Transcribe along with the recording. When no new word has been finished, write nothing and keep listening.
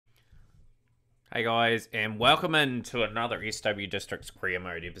Hey guys, and welcome into another SW Districts Career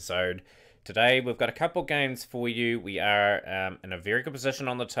Mode episode. Today we've got a couple games for you. We are in a very good position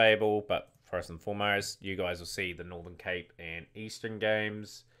on the table, but first and foremost, you guys will see the Northern Cape and Eastern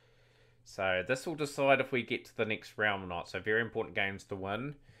games. So this will decide if we get to the next round or not. So very important games to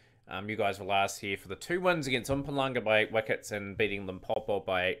win. You guys were last here for the 2 wins against Mpumalanga by 8 wickets and beating them Popo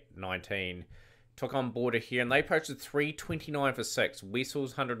by 19. Took on Border here, and they posted 329 for 6.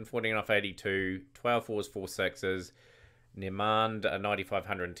 Wessels 114 off 82, 12 fours, 4 sixes. Nemand 95,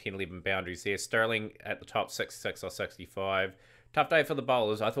 110, 11 boundaries there. Sterling at the top, 66 off 65. Tough day for the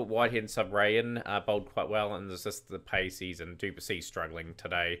bowlers. I thought Whitehead and Subrayan bowled quite well, and there's just the paces and Duplessis struggling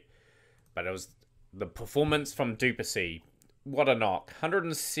today. But it was the performance from Duplessis. What a knock.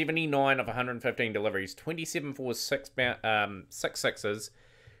 179 of 115 deliveries, 27 fours, 6 sixes.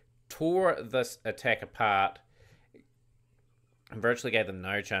 Tore this attack apart and virtually gave them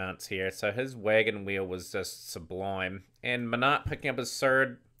no chance here. So his wagon wheel was just sublime. And Manat picking up his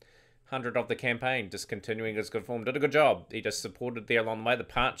third 100 of the campaign, just continuing his good form. Did a good job. He just supported there along the way. The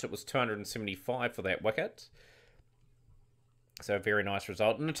partnership was 275 for that wicket. So a very nice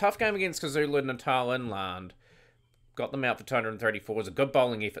result. And a tough game against KwaZulu Natal Inland. Got them out for 234. It was a good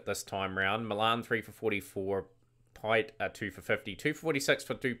bowling effort this time round. Milan 3 for 44. Pite 2 for 50, 2 for 46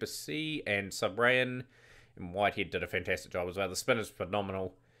 for Duplessis and Subrayan, and Whitehead did a fantastic job as well. The spinner's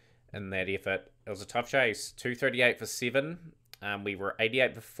phenomenal in that effort. It was a tough chase. 238 for 7. We were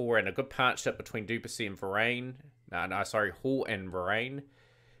 88 for 4, and a good partnership between Duplessis and Varane. Hall and Varane.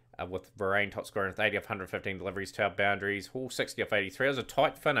 With Varane top scorer with 80 off 115 deliveries, 12 boundaries. Hall 60 off 83. It was a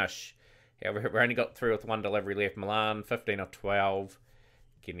tight finish. However, we only got through with 1 delivery left. Milan 15 off 12.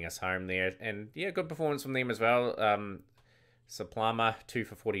 Getting us home there. And yeah, good performance from them as well. Saplama, 2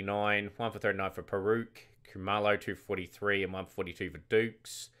 for 49, 1 for 39 for Paruk. Kumalo, 2 for 43, and 1 for 42 for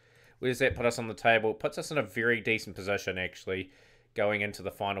Dukes. Where does that put us on the table? It puts us in a very decent position, actually, going into the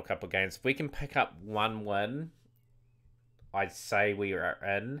final couple of games. If we can pick up 1 win, I'd say we are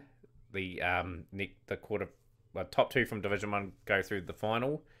in. The top 2 from Division 1 go through the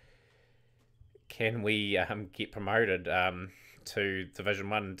final. Can we get promoted to Division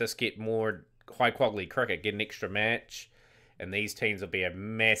 1 and just get more high-quality cricket, get an extra match, and these teams will be a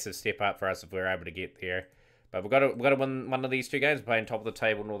massive step up for us if we're able to get there. But we've got to win one of these 2 games. We're playing top of the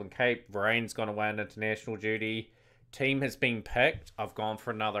table, Northern Cape. Varane's gone away on international duty. Team has been picked. I've gone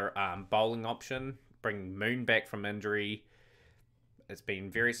for another bowling option, bring Moon back from injury. It's been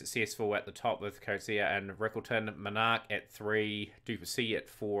very successful at the top with Coetzee and Rickleton. Monarch at 3, Duplessis at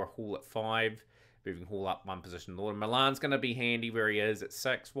 4, Hall at 5. Moving Hall up 1 position. Lord Milan's going to be handy where he is at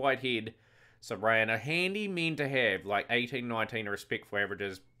 6. Whitehead, Subrayan, a handy men to have, like 18, 19 are respectful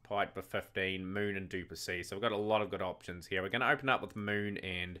averages. Pite with 15, Moon and Duplessis. So we've got a lot of good options here. We're going to open up with Moon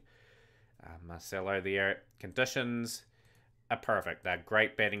and Marcelo there. Conditions are perfect. They're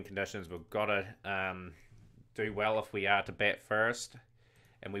great batting conditions. We've got to do well if we are to bat first.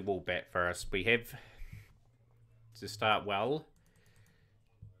 And we will bat first. We have to start well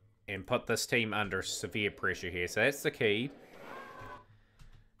and put this team under severe pressure here. So that's the key.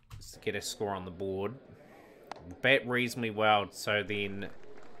 Just to get a score on the board. Bat reasonably well, so then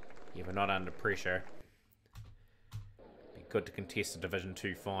we're not under pressure. Be good to contest the Division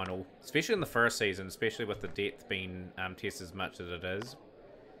 2 final. Especially in the first season, especially with the depth being tested as much as it is.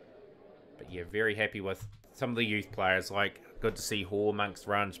 But yeah, very happy with some of the youth players. Like, good to see Hall amongst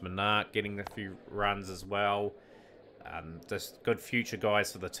runs. Monarch getting a few runs as well. Just good future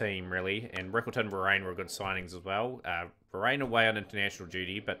guys for the team, really. And Rickleton and Varane were good signings as well. Varane away on international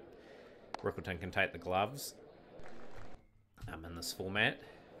duty, but Rickleton can take the gloves in this format.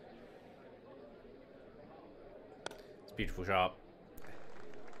 It's a beautiful shot.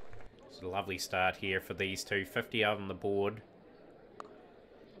 It's a lovely start here for these 2. 50 out on the board.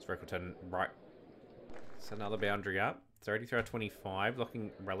 It's Rickleton right. It's another boundary up. 33 out 25,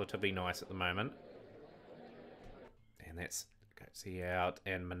 looking relatively nice at the moment. And that's Coetzee out,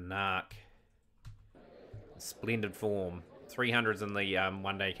 and Monarch. Splendid form. 300s in the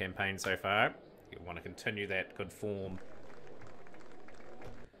one-day campaign so far. You want to continue that good form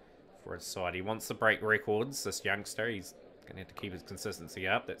for his side. He wants to break records, this youngster. He's going to have to keep his consistency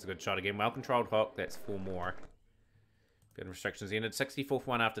up. That's a good shot again. Well-controlled hook. That's 4 more. Good restrictions ended. 64 for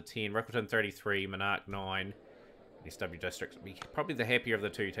 1 after 10. Rickleton 33, Monarch 9. SW Districts will be probably the happier of the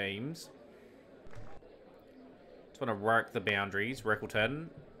 2 teams. Want to work the boundaries. Rickleton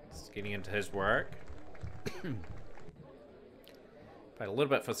is getting into his work. Played a little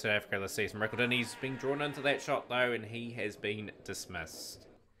bit for South Africa this season. Rickleton, he's been drawn into that shot though, and he has been dismissed.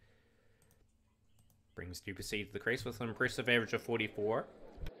 Brings Duplessis to the crease with an impressive average of 44.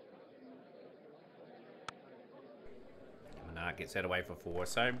 Gets that away for 4.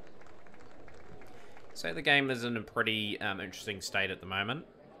 So the game is in a pretty interesting state at the moment.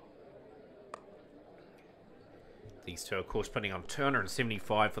 These two, of course, putting on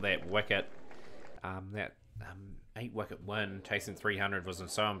 275 for that wicket. That 8-wicket win, chasing 300, was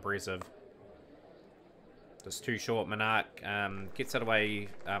so impressive. Just too short. Monarch gets it away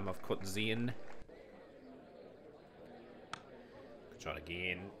of Kutzian. Good shot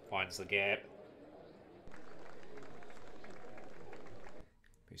again. Finds the gap.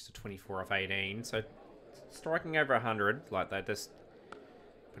 Moves to 24 off 18. So striking over 100. Like they're just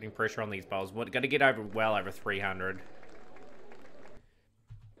putting pressure on these bowls. Got to get over well over 300.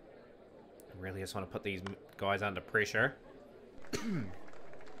 Really just want to put these guys under pressure.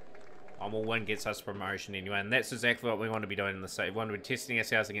 Well, win gets us promotion anyway, and that's exactly what we want to be doing in the state. We want to be testing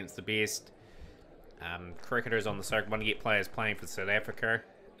ourselves against the best cricketers on the circuit. We want to get players playing for South Africa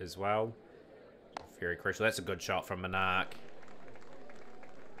as well. Very crucial. That's a good shot from Monarch.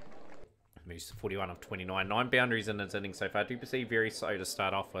 Moves to 41 of 29. 9 boundaries in his innings so far. 2% very slow to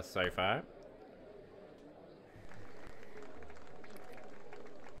start off with so far.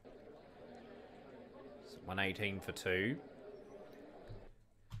 So 118 for 2.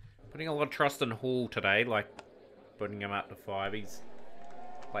 Putting a lot of trust in Hall today, like putting him up to 5. He's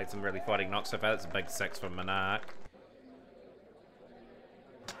played some really fighting knocks so far. That's a big 6 for Monarch.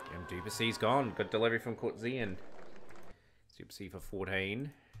 And Duplessis gone. Good delivery from Kutzian. Duplessis for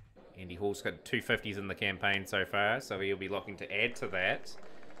 14. Andy Hall's got 250s in the campaign so far, so he'll be looking to add to that.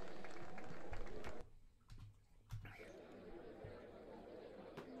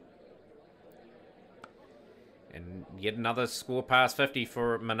 And yet another score past 50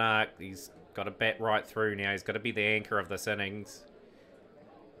 for Monarch. He's got to bat right through now. He's got to be the anchor of this innings.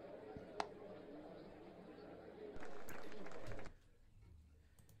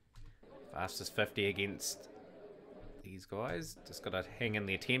 Fastest 50 against these guys. Just got to hang in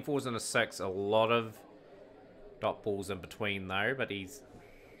there. 10 fours and a 6. A lot of dot balls in between though, but he's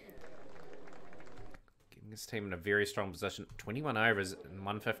getting his team in a very strong position. 21 overs and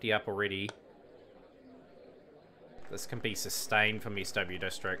 150 up already. This can be sustained from SW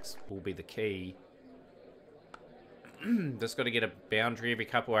Districts, will be the key. Just got to get a boundary every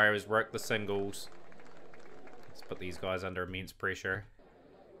couple hours, work the singles. Let's put these guys under immense pressure.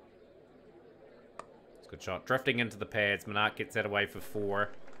 It's a good shot. Drifting into the pads. Monarch gets that away for 4.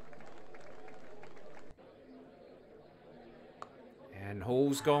 And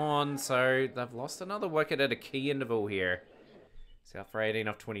Hall's gone, so they've lost another wicket at a key interval here. South for 18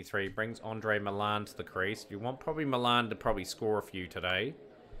 off 23. Brings Andre Milan to the crease. You want probably Milan to probably score a few today.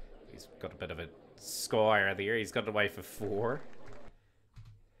 He's got a bit of a skyer there. He's got it away for 4.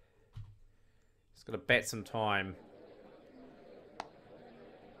 He's got to bat some time.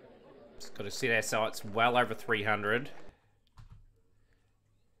 Just got to set our sights well over 300.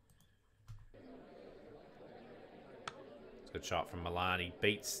 It's a good shot from Milan. He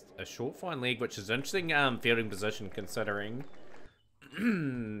beats a short fine leg, which is interesting fielding position considering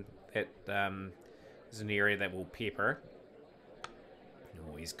that is an area that will pepper.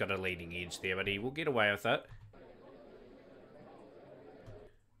 Oh, he's got a leading edge there, but he will get away with it.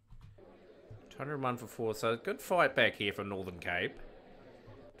 201 for 4, so good fight back here from Northern Cape.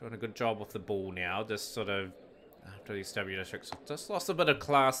 Doing a good job with the ball now, just sort of after these SW Districts just lost a bit of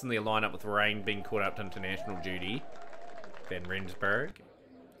class in their lineup with Rain being caught up to international duty. Van Rensburg.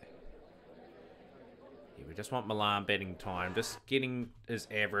 We just want Milan batting time. Just getting his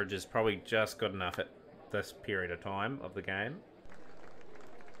average is probably just good enough at this period of time of the game.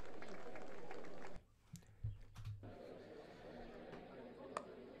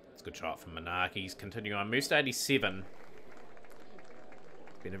 It's a good shot from Monarch. He's continuing on. Moves to 87.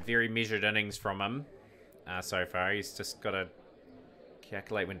 It's been a very measured innings from him so far. He's just got to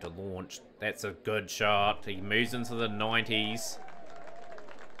calculate when to launch. That's a good shot. He moves into the 90s.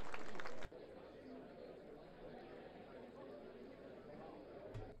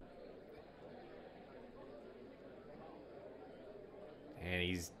 And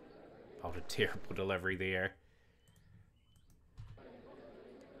he's got a terrible delivery there.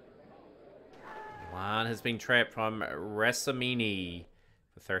 Milan has been trapped from Rasamini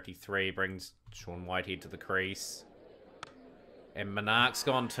for 33. Brings Sean Whitehead to the crease. And Monarch's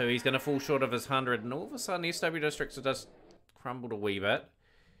gone too. He's going to fall short of his 100. And all of a sudden, SW Districts have just crumbled a wee bit.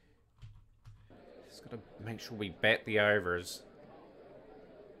 Just got to make sure we bat the overs.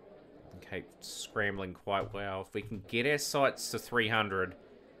 Okay, scrambling quite well. If we can get our sights to 300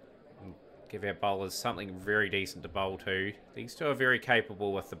 and give our bowlers something very decent to bowl to. These two are very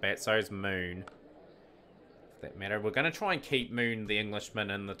capable with the bat, so is Moon. For that matter, we're going to try and keep Moon, the Englishman,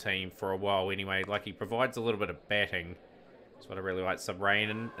 in the team for a while anyway. Like, he provides a little bit of batting. That's what I really like.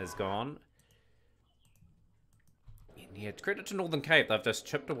 Subrainen is gone. And yeah, credit to Northern Cape. They've just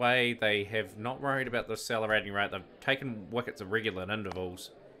chipped away. They have not worried about the accelerating rate. They've taken wickets at regular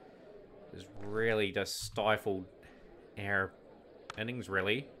intervals. It's really just stifled our innings,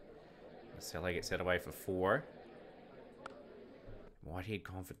 really. Sally gets that away for 4. Whitehead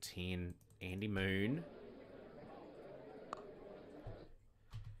gone for 10. Andy Moon.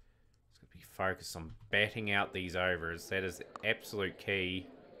 It's going to be focused on batting out these overs. That is the absolute key.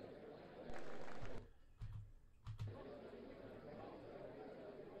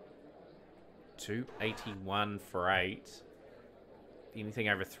 .281 for 8. Anything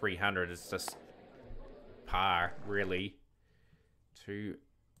over 300 is just par, really. 2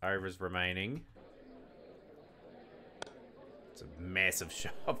 overs remaining. It's a massive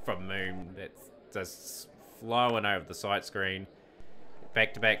shot from Moon. That's just flowing over the sight screen.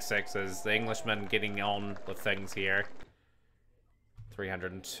 Back-to-back sixes. The Englishman getting on with things here.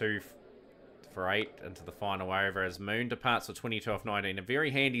 302 for 8 into the final over as Moon departs for 22 off 19. A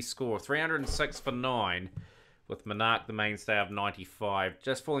very handy score. 306 for 9 with Monarch the mainstay of 95.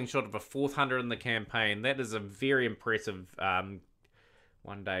 Just falling short of a 400 in the campaign. That is a very impressive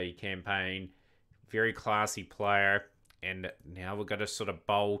one-day campaign. Very classy player. And now we're going to sort of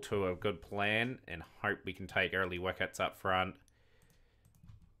bowl to a good plan and hope we can take early wickets up front.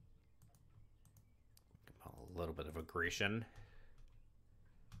 A little bit of aggression.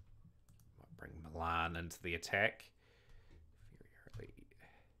 Might bring Milan into the attack. Very early.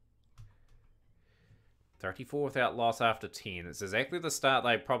 34 without loss after 10. It's exactly the start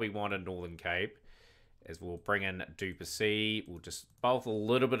they probably wanted Northern Cape. As we'll bring in du Plessis. We'll just bowl with a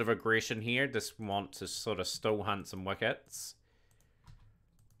little bit of aggression here. Just want to sort of still hunt some wickets.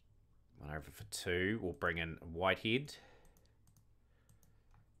 1 over for 2. We'll bring in Whitehead.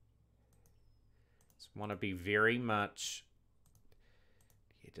 Just want to be very much...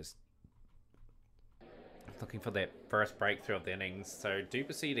 Yeah, just looking for that first breakthrough of the innings. So du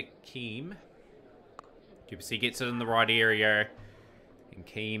Plessis to Keem. Du Plessis gets it in the right area. And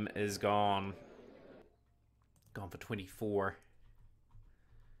Keem is gone. Gone for 24.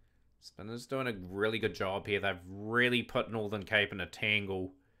 Spinners doing a really good job here. They've really put Northern Cape in a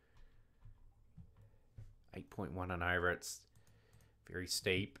tangle. 8.1 and over. It's very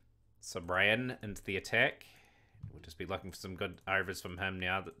steep. Subrainen into the attack. We'll just be looking for some good overs from him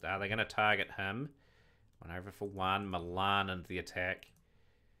now. Are they going to target him? 1 over for 1. Milan into the attack.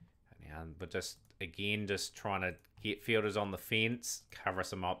 Now we're just, again, just trying to get fielders on the fence. Cover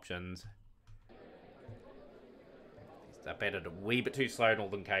some options. They batted a wee bit too slow,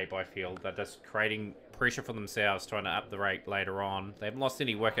 Northern Cape, I feel. They're just creating pressure for themselves, trying to up the rate later on. They haven't lost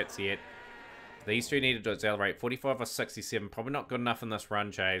any wickets yet. These two needed to accelerate. 45 or 67. Probably not good enough in this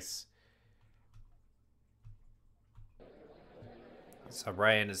run chase. So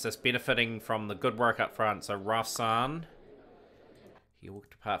Rayan is just benefiting from the good work up front. So Rafsan, he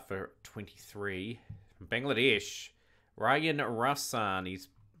walked apart for 23. From Bangladesh, Rayan Rafsan. He's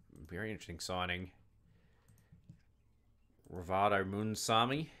a very interesting signing. Ravado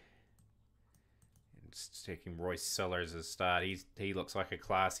Munsami. And just taking Royce Sillars as start. He looks like a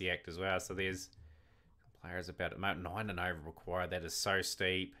classy act as well. So there's players about 9 and over required. That is so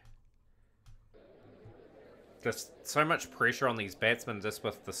steep. Just so much pressure on these batsmen just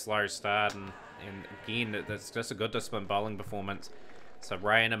with the slow start. And again, it's just a good disciplined bowling performance. So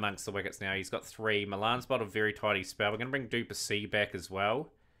Rayan amongst the wickets now. He's got 3. Milan's bowled a very tidy spell. We're going to bring du Plessis back as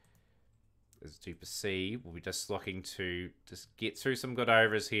well. As du Plessis, we'll be just looking to just get through some good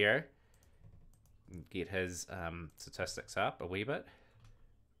overs here. And get his statistics up a wee bit.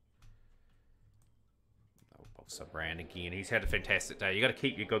 Oh, Subrainen again. He's had a fantastic day. You got to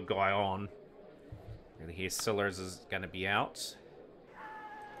keep your good guy on. Really here, Sillars is going to be out.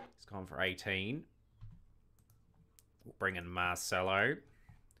 He's gone for 18. We'll bring in Marcelo. I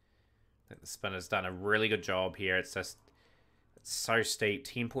think the spinner's done a really good job here. It's just... It's so steep,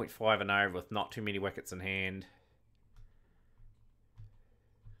 10.5 and over with not too many wickets in hand.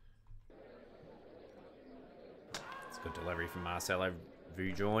 It's a good delivery from Marcelo.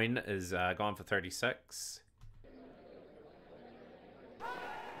 Vujoin is gone for 36.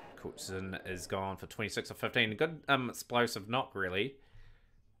 Coulson is gone for 26 or 15. Good explosive knock, really.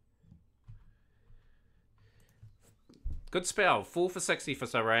 Good spell. 4 for 60 for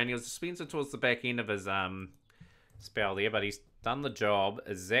Subrainen. He was suspended towards the back end of his spell there, but he's done the job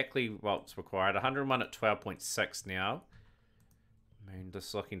exactly what's required. 101 at 12.6 now. Moon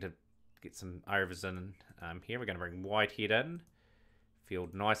just looking to get some overs in here. We're going to bring Whitehead in.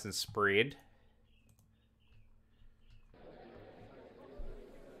 Field nice and spread.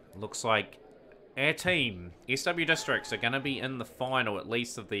 Looks like our team, SW Districts, are going to be in the final, at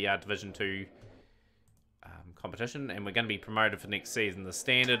least, of the Division 2 competition, and we're going to be promoted for next season. The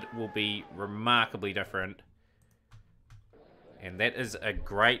standard will be remarkably different, and that is a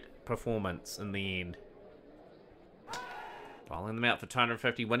great performance in the end. Bowling them out for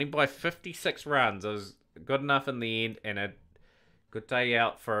 250, winning by 56 runs. It was good enough in the end, and a good day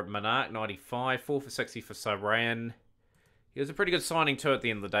out for Monarch, 95, 4 for 60 for Sobran. He was a pretty good signing too at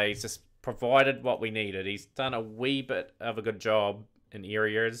the end of the day. He's just provided what we needed. He's done a wee bit of a good job in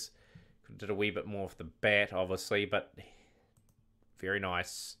areas. Could have did a wee bit more with the bat, obviously, but very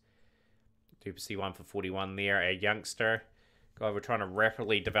nice. Duplessis 1 for 41 there, a youngster. Guy we're trying to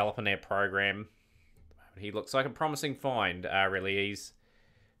rapidly develop in our program. He looks like a promising find, really. He's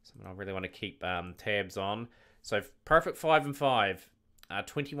someone I really want to keep tabs on. So, perfect 5 and 5.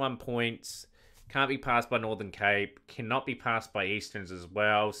 21 points. Can't be passed by Northern Cape. Cannot be passed by Easterns as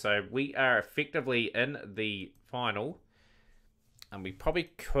well. So, we are effectively in the final. And we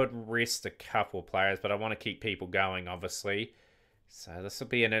probably could rest a couple players, but I want to keep people going, obviously. So, this will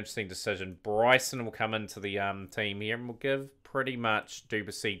be an interesting decision. Bryson will come into the team here, and we'll give pretty much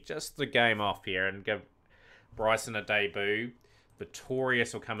Duplessis just the game off here and give Bryson a debut.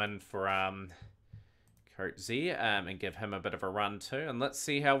 Victorious will come in for Coach Z and give him a bit of a run too. And let's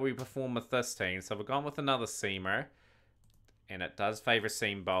see how we perform with this team. So we've gone with another seamer, and it does favour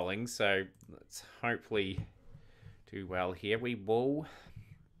seam bowling. So let's hopefully do well here. We will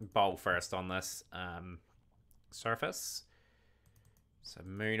bowl first on this surface. So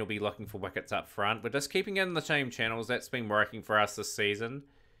Moon will be looking for wickets up front. We're just keeping it in the same channels. That's been working for us this season.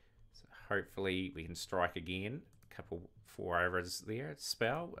 So hopefully we can strike again. A couple 4 overs there.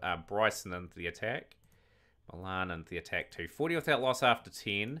 Spell. Bryson into the attack. Milan into the attack too. 40 without loss after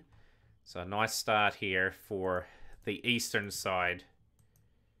 10. So a nice start here for the eastern side.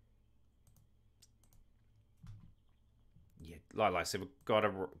 Yeah, like I said, we've got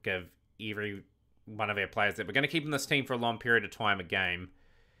to give every one of our players that we're going to keep in this team for a long period of time a game,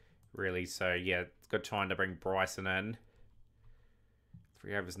 really. So yeah, it's good time to bring Bryson in.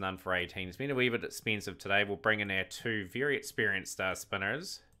 3 overs, none for 18. It's been a wee bit expensive today. We'll bring in our 2 very experienced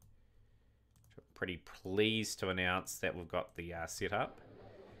spinners. I'm pretty pleased to announce that we've got the setup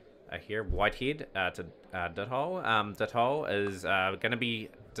here. Whitehead to Dithole. Dithole is going to be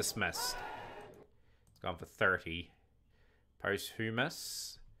dismissed. It's gone for 30.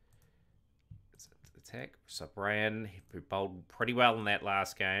 Posthumus. Attack. So Brian, who bowled pretty well in that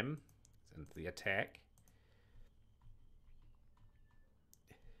last game, is into the attack.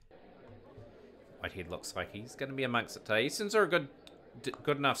 Whitehead looks like he's going to be amongst it today. Easterns are a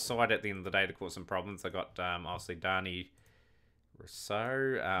good enough side at the end of the day to cause some problems. They got obviously Dani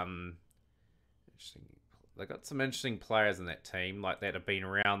Rousseau. Interesting. They got some interesting players in that team, like that have been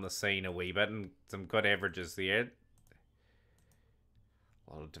around the scene a wee bit, and some good averages there.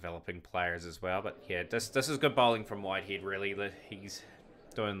 A lot of developing players as well, but yeah, this is good bowling from Whitehead, really. He's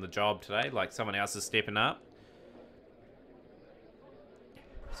doing the job today, like someone else is stepping up.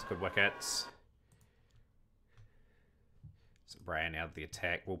 It's good wickets. So Brian out of the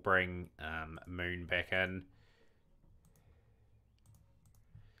attack. We'll bring Moon back in.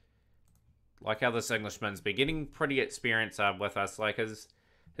 Like how this Englishman's been getting pretty experienced with us. Like his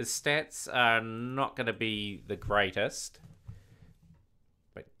stats are not going to be the greatest,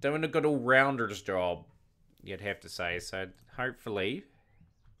 but doing a good all-rounder's job, you'd have to say. So hopefully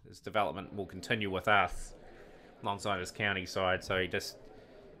his development will continue with us alongside his county side. So he just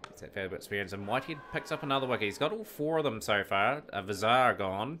gets that fair bit of experience. And Whitehead picks up another wicket. He's got all 4 of them so far. Vizar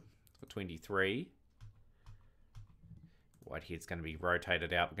gone for 23. Whitehead's going to be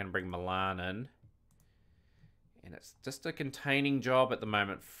rotated out. We're going to bring Milan in. And it's just a containing job at the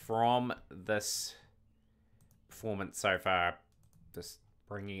moment from this performance so far. Just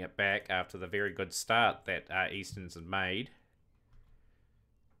bringing it back after the very good start that Easterns had made.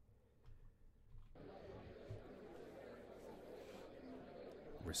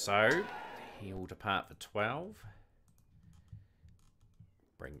 Rousseau, he will depart for 12.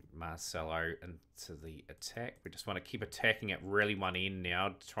 Bring Marcelo into the attack. We just want to keep attacking at really one end now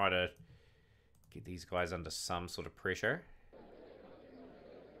to try to get these guys under some sort of pressure.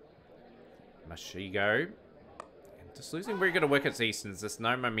 Mashigo. Just losing very good at wickets, Easterns. There's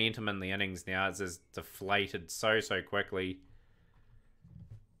no momentum in the innings now. It's just deflated so quickly.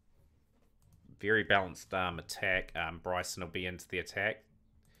 Very balanced attack. Bryson will be into the attack.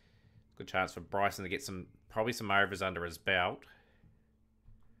 Good chance for Bryson to get probably some overs under his belt.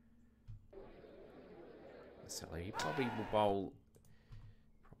 So he probably will bowl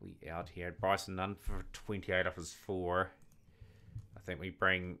out here. Bryson none for 28 off his 4. I think we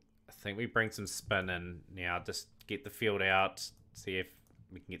bring I think we bring some spin in now. Just get the field out. See if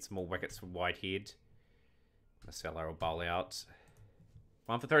we can get some more wickets for Whitehead. Marcelo will bowl out.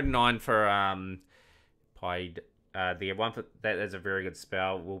 1 for 39 for Pied. The one for that is a very good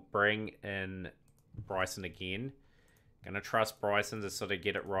spell. We'll bring in Bryson again. Gonna trust Bryson to sort of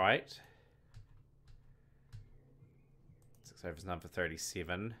get it right. 6 overs, none for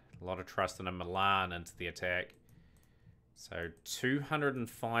 37. A lot of trust in a Milan into the attack. So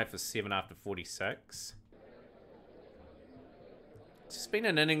 205 for 7 after 46. It's just been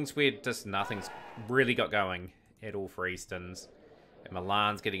an innings where just nothing's really got going at all for Easterns. And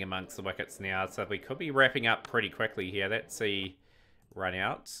Milan's getting amongst the wickets now, so we could be wrapping up pretty quickly here. That's the run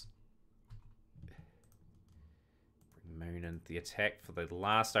out. Bring Moon into the attack for the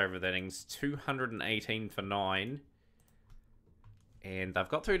last over of the innings. 218 for 9. And they've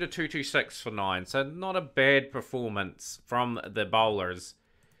got through to 226 for 9. So not a bad performance from the bowlers.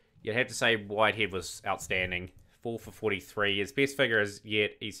 You'd have to say Whitehead was outstanding. 4 for 43. His best figure is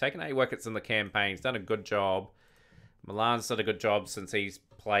yet. He's taken 8 wickets in the campaign. He's done a good job. Milan's done a good job since he's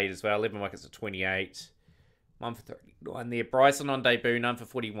played as well. 11 wickets at 28. 1 for 39 there. Bryson on debut, none for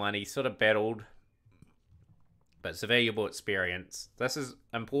 41. He sort of battled. But it's a valuable experience. This is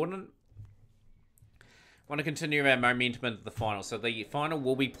important. Want to continue our momentum into the final. So the final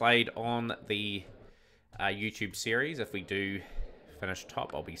will be played on the YouTube series. If we do finish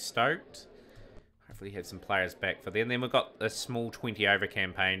top, I'll be stoked. Hopefully have some players back for then. Then we've got a small 20 over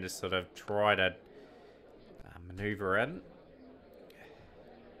campaign to sort of try to maneuver in.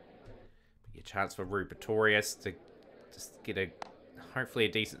 Be a chance for Rue Pretorius to just get hopefully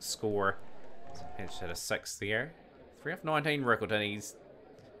a decent score. Finished at a 6 there. 3 off 19 Rickleton. He's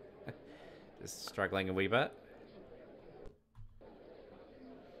just struggling a wee bit.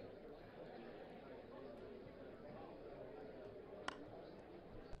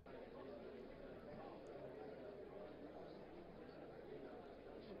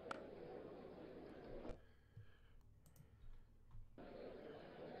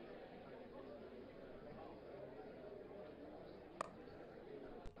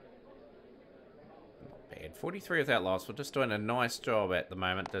 Not bad. 43 without loss. We're just doing a nice job at the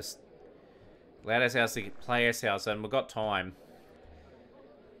moment. Just allowed ourselves to play ourselves in. We've got time.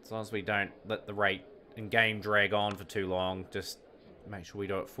 As long as we don't let the rate and game drag on for too long. Just make sure we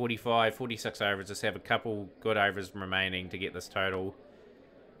do it 45, 46 overs. Just have a couple good overs remaining to get this total.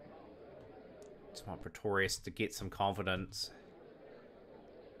 Just want Pretorius to get some confidence.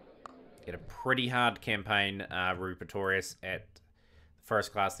 Get a pretty hard campaign, Rue Pretorius, at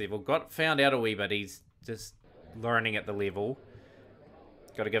first class level. Found out a wee bit. He's just learning at the level.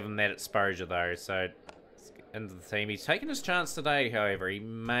 Got to give him that exposure, though. So, into the team. He's taken his chance today, however. He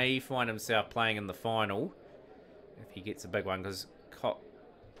may find himself playing in the final if he gets a big one, because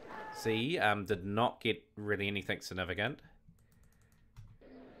Z did not get really anything significant.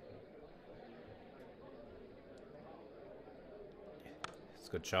 It's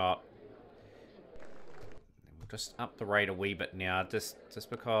a good shot. We'll just up the rate a wee bit now, just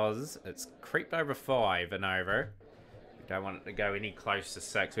because it's creeped over 5 and over. Don't want it to go any close to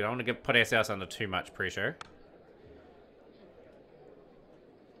 6. We don't want to put ourselves under too much pressure.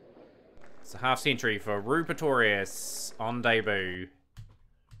 It's a half century for Rue Pretorius on debut.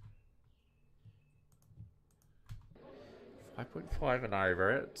 5.5 and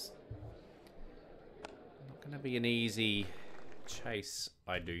over. It's not going to be an easy chase,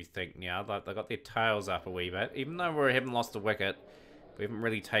 I do think now. They've got their tails up a wee bit. Even though we haven't lost a wicket, we haven't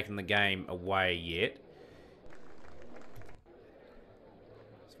really taken the game away yet.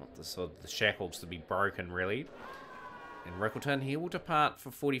 The shackles to be broken, really. And Rickleton, he will depart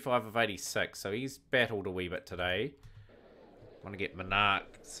for 45 of 86, so he's battled a wee bit today. Want to get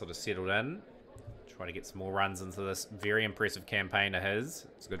Monarch sort of settled in. Try to get some more runs into this very impressive campaign of his.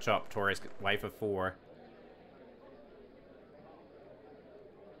 It's a good shot. Torres away for 4.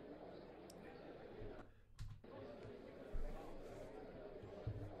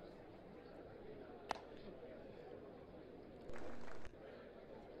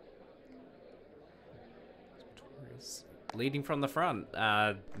 Leading from the front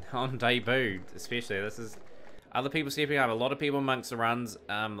on debut, especially. This is other people stepping up. A lot of people amongst the runs.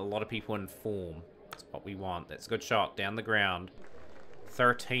 A lot of people in form. That's what we want. That's a good shot down the ground.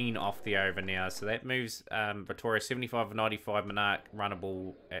 13 off the over now, so that moves Victoria 75 of 95. Monarch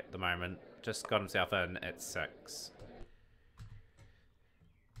runnable at the moment. Just got himself in at 6.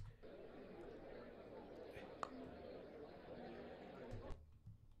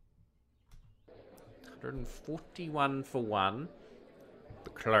 $141 for 1. The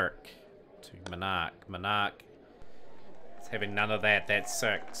Clerk to Monarch. Monarch having none of that. That's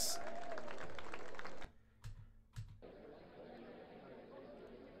 6.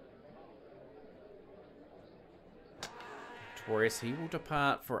 Torres, he will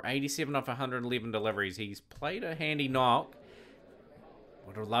depart for 87 off 111 deliveries. He's played a handy knock.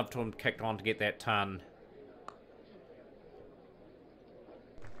 Would have loved to have kicked on to get that ton.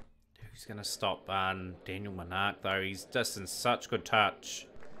 Who's going to stop Daniel Monarch, though? He's just in such good touch.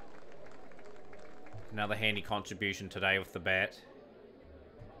 Another handy contribution today with the bat.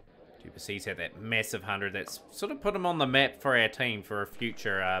 Duplessis had that massive 100. That's sort of put him on the map for our team for a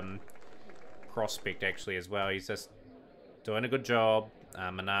future prospect, actually, as well. He's just doing a good job.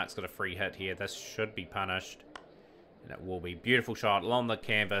 Monarch's got a free hit here. This should be punished. And it will be. Beautiful shot along the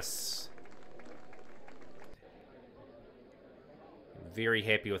canvas. Very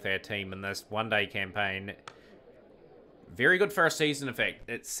happy with our team in this one-day campaign. Very good first season, in fact.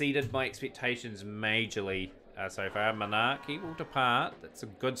 It exceeded my expectations majorly so far. Monarch, he will depart. That's a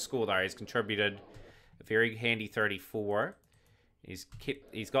good score, though. He's contributed a very handy 34. He's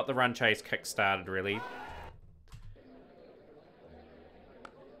got the run chase kick started, really.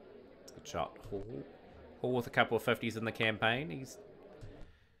 Good shot. Hall with a couple of 50s in the campaign. He's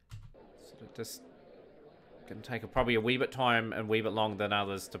sort of just going to take probably a wee bit time and a wee bit longer than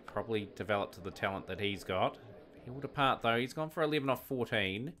others to probably develop to the talent that he's got. He will depart, though. He's gone for 11 off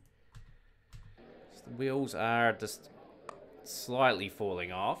 14. So the wheels are just slightly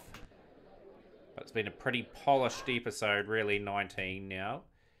falling off. But it's been a pretty polished episode, really. 19 now.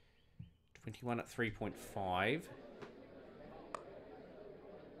 21 at 3.5.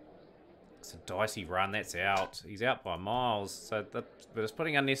 It's a dicey run. That's out. He's out by miles. So we're just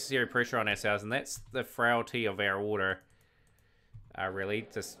putting unnecessary pressure on ourselves. And that's the frailty of our order. Really.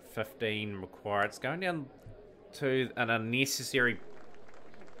 Just 15 required. It's going down to an unnecessary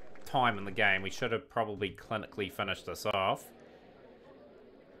time in the game. We should have probably clinically finished this off.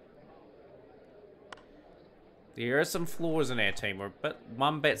 There are some flaws in our team. We're a bit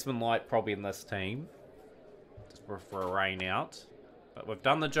one batsman light probably in this team. Just for a rain out. But we've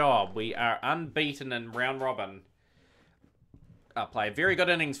done the job. We are unbeaten in round robin. Play very good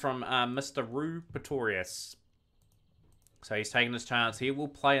innings from Mr. Rue Pretorius. So he's taking his chance. He will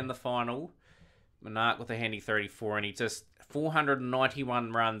play in the final. Monarch with a handy 34, and he just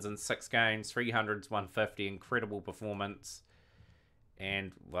 491 runs in 6 games, 300s, 150. Incredible performance.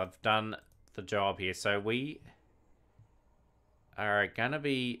 And I've done the job here. So we are going to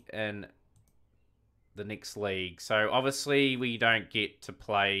be in the next league. So obviously we don't get to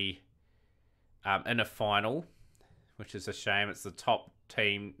play in a final, which is a shame. It's the top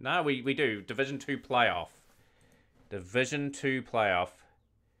team. No, we do. Division 2 playoff. Division 2 playoff.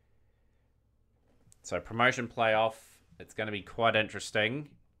 So promotion playoff. It's going to be quite interesting.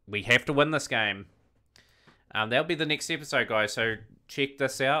 We have to win this game. That'll be the next episode, guys. So check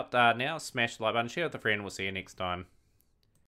this out now. Smash the like button. Share with a friend. We'll see you next time.